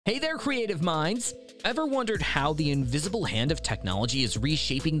Hey there, creative minds! Ever wondered how the invisible hand of technology is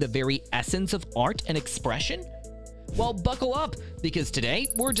reshaping the very essence of art and expression? Well, buckle up, because today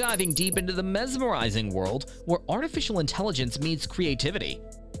we're diving deep into the mesmerizing world where artificial intelligence meets creativity.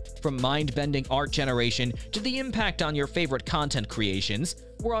 From mind-bending art generation to the impact on your favorite content creations,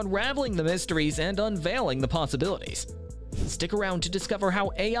 we're unraveling the mysteries and unveiling the possibilities. Stick around to discover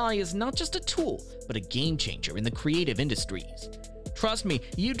how AI is not just a tool, but a game changer in the creative industries. Trust me,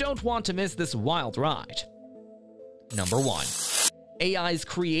 you don't want to miss this wild ride. Number 1. AI's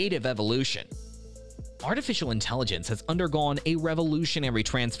creative evolution. Artificial intelligence has undergone a revolutionary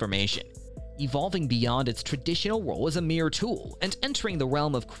transformation, evolving beyond its traditional role as a mere tool and entering the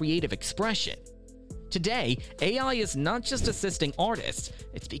realm of creative expression. Today, AI is not just assisting artists,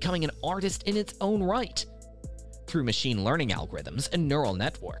 it's becoming an artist in its own right. Through machine learning algorithms and neural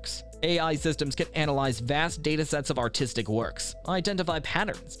networks, AI systems can analyze vast datasets of artistic works, identify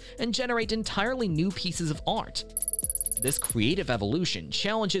patterns, and generate entirely new pieces of art. This creative evolution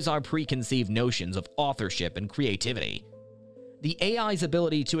challenges our preconceived notions of authorship and creativity. The AI's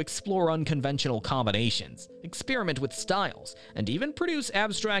ability to explore unconventional combinations, experiment with styles, and even produce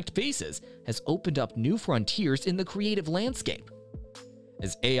abstract pieces has opened up new frontiers in the creative landscape.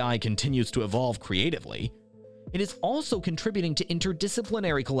 As AI continues to evolve creatively, it is also contributing to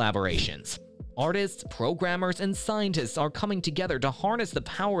interdisciplinary collaborations. Artists, programmers, and scientists are coming together to harness the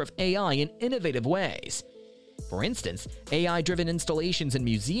power of AI in innovative ways. For instance, AI-driven installations in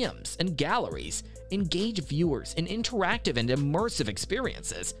museums and galleries engage viewers in interactive and immersive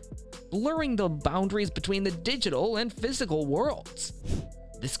experiences, blurring the boundaries between the digital and physical worlds.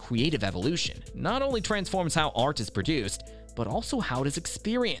 This creative evolution not only transforms how art is produced, but also how it is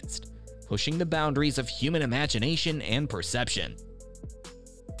experienced, pushing the boundaries of human imagination and perception.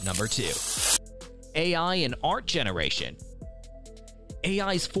 Number 2. AI in art generation.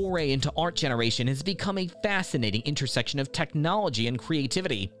 AI's foray into art generation has become a fascinating intersection of technology and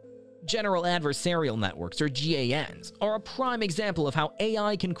creativity. General Adversarial Networks, or GANs, are a prime example of how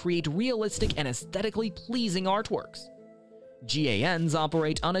AI can create realistic and aesthetically pleasing artworks. GANs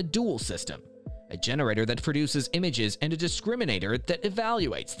operate on a dual system, a generator that produces images and a discriminator that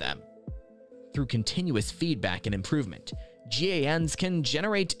evaluates them. Through continuous feedback and improvement, GANs can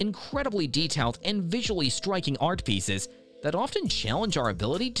generate incredibly detailed and visually striking art pieces that often challenge our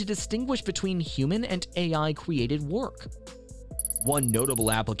ability to distinguish between human and AI-created work. One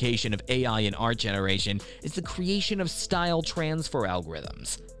notable application of AI in art generation is the creation of style transfer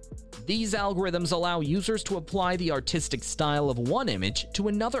algorithms. These algorithms allow users to apply the artistic style of one image to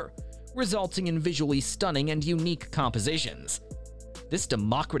another, resulting in visually stunning and unique compositions. This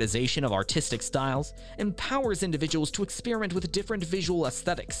democratization of artistic styles empowers individuals to experiment with different visual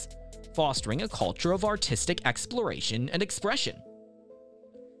aesthetics, fostering a culture of artistic exploration and expression.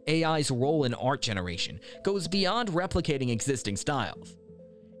 AI's role in art generation goes beyond replicating existing styles.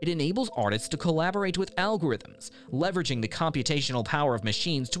 It enables artists to collaborate with algorithms, leveraging the computational power of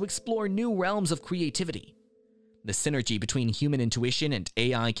machines to explore new realms of creativity. The synergy between human intuition and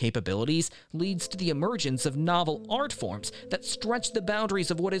AI capabilities leads to the emergence of novel art forms that stretch the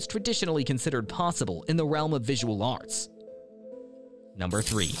boundaries of what is traditionally considered possible in the realm of visual arts. Number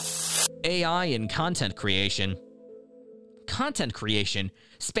 3. AI in content creation. Content creation,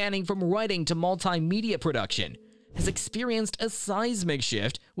 spanning from writing to multimedia production, has experienced a seismic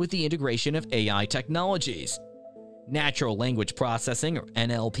shift with the integration of AI technologies. Natural language processing, or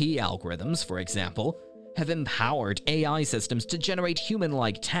NLP algorithms, for example, have empowered AI systems to generate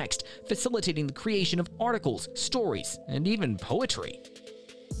human-like text, facilitating the creation of articles, stories, and even poetry.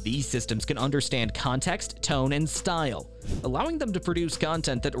 These systems can understand context, tone, and style, allowing them to produce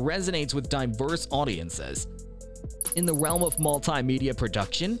content that resonates with diverse audiences. In the realm of multimedia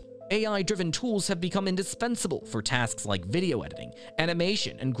production, AI-driven tools have become indispensable for tasks like video editing,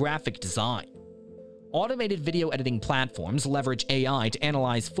 animation, and graphic design. Automated video editing platforms leverage AI to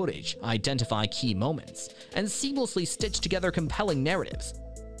analyze footage, identify key moments, and seamlessly stitch together compelling narratives.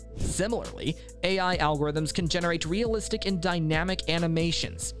 Similarly, AI algorithms can generate realistic and dynamic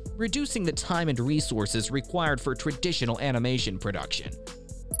animations, reducing the time and resources required for traditional animation production.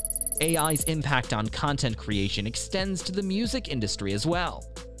 AI's impact on content creation extends to the music industry as well.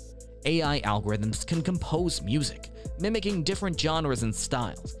 AI algorithms can compose music, mimicking different genres and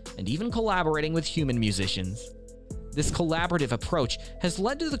styles, and even collaborating with human musicians. This collaborative approach has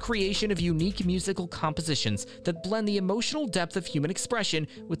led to the creation of unique musical compositions that blend the emotional depth of human expression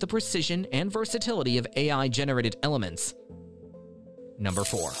with the precision and versatility of AI-generated elements. Number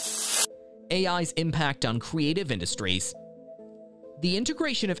 4. AI's impact on creative industries. The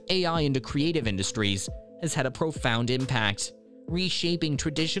integration of AI into creative industries has had a profound impact. reshaping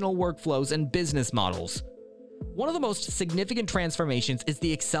traditional workflows and business models. One of the most significant transformations is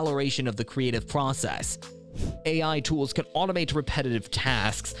the acceleration of the creative process. AI tools can automate repetitive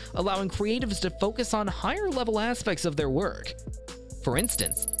tasks, allowing creatives to focus on higher-level aspects of their work. For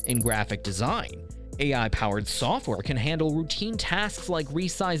instance, in graphic design, AI-powered software can handle routine tasks like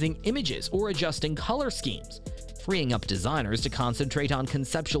resizing images or adjusting color schemes, freeing up designers to concentrate on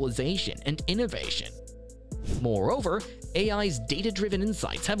conceptualization and innovation. Moreover, AI's data-driven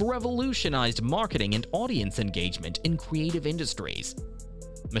insights have revolutionized marketing and audience engagement in creative industries.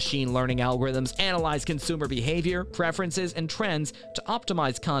 Machine learning algorithms analyze consumer behavior, preferences, and trends to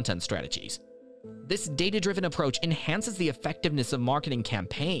optimize content strategies. This data-driven approach enhances the effectiveness of marketing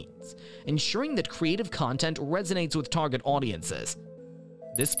campaigns, ensuring that creative content resonates with target audiences.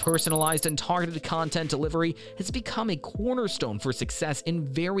 This personalized and targeted content delivery has become a cornerstone for success in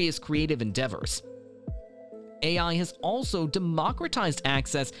various creative endeavors. AI has also democratized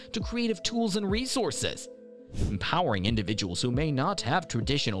access to creative tools and resources, empowering individuals who may not have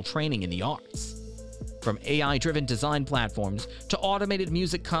traditional training in the arts. From AI-driven design platforms to automated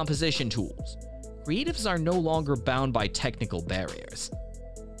music composition tools, creatives are no longer bound by technical barriers.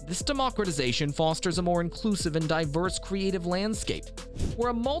 This democratization fosters a more inclusive and diverse creative landscape,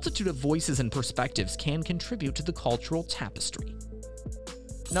 where a multitude of voices and perspectives can contribute to the cultural tapestry.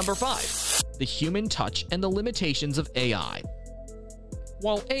 Number 5. The human touch and the limitations of AI.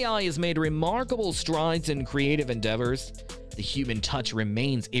 While AI has made remarkable strides in creative endeavors, the human touch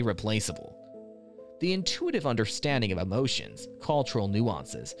remains irreplaceable. The intuitive understanding of emotions, cultural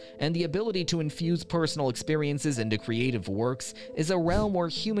nuances, and the ability to infuse personal experiences into creative works is a realm where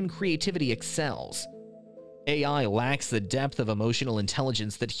human creativity excels. AI lacks the depth of emotional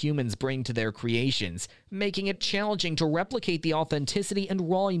intelligence that humans bring to their creations, making it challenging to replicate the authenticity and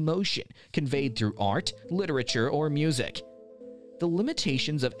raw emotion conveyed through art, literature, or music. The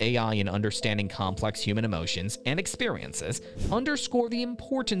limitations of AI in understanding complex human emotions and experiences underscore the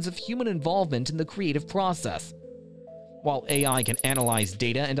importance of human involvement in the creative process. While AI can analyze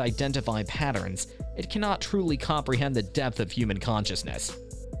data and identify patterns, it cannot truly comprehend the depth of human consciousness.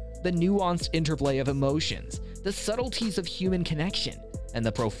 The nuanced interplay of emotions, the subtleties of human connection, and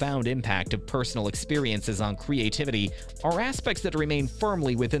the profound impact of personal experiences on creativity are aspects that remain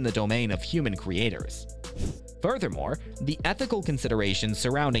firmly within the domain of human creators. Furthermore, the ethical considerations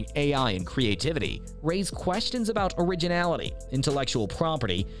surrounding AI and creativity raise questions about originality, intellectual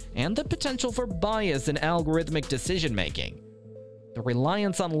property, and the potential for bias in algorithmic decision-making. The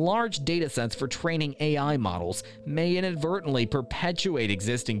reliance on large datasets for training AI models may inadvertently perpetuate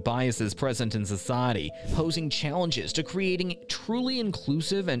existing biases present in society, posing challenges to creating truly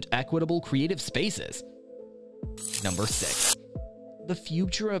inclusive and equitable creative spaces. Number 6. The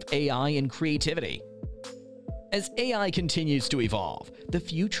future of AI and creativity. As AI continues to evolve, the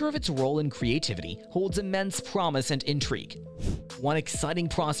future of its role in creativity holds immense promise and intrigue. One exciting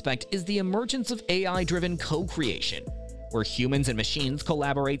prospect is the emergence of AI-driven co-creation, where humans and machines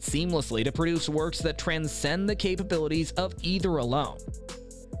collaborate seamlessly to produce works that transcend the capabilities of either alone.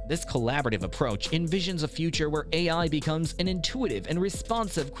 This collaborative approach envisions a future where AI becomes an intuitive and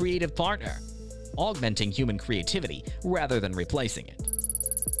responsive creative partner, augmenting human creativity rather than replacing it.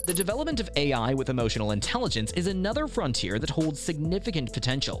 The development of AI with emotional intelligence is another frontier that holds significant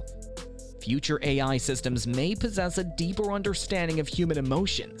potential. Future AI systems may possess a deeper understanding of human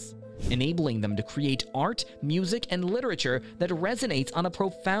emotions, enabling them to create art, music, and literature that resonates on a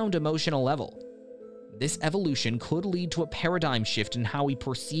profound emotional level. This evolution could lead to a paradigm shift in how we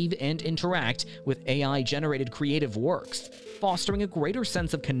perceive and interact with AI-generated creative works, fostering a greater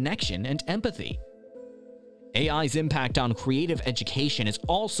sense of connection and empathy. AI's impact on creative education is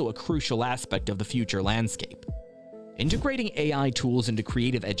also a crucial aspect of the future landscape. Integrating AI tools into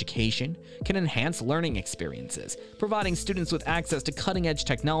creative education can enhance learning experiences, providing students with access to cutting-edge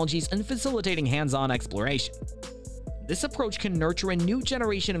technologies and facilitating hands-on exploration. This approach can nurture a new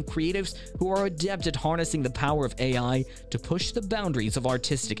generation of creatives who are adept at harnessing the power of AI to push the boundaries of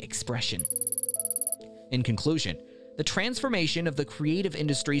artistic expression. In conclusion, the transformation of the creative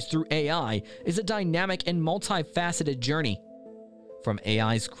industries through AI is a dynamic and multifaceted journey. From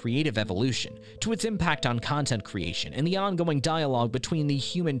AI's creative evolution to its impact on content creation and the ongoing dialogue between the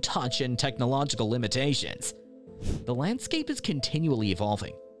human touch and technological limitations, the landscape is continually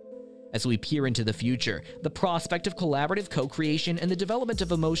evolving. As we peer into the future, the prospect of collaborative co-creation and the development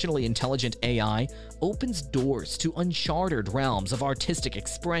of emotionally intelligent AI opens doors to uncharted realms of artistic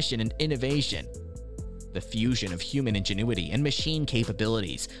expression and innovation. The fusion of human ingenuity and machine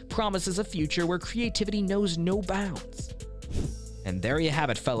capabilities promises a future where creativity knows no bounds. And there you have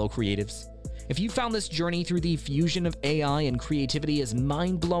it, fellow creatives. If you found this journey through the fusion of AI and creativity as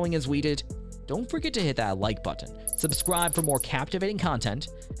mind-blowing as we did, don't forget to hit that like button, subscribe for more captivating content,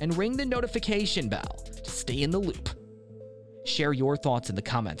 and ring the notification bell to stay in the loop. Share your thoughts in the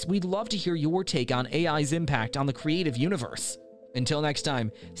comments. We'd love to hear your take on AI's impact on the creative universe. Until next time,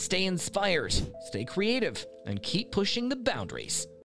 stay inspired, stay creative, and keep pushing the boundaries.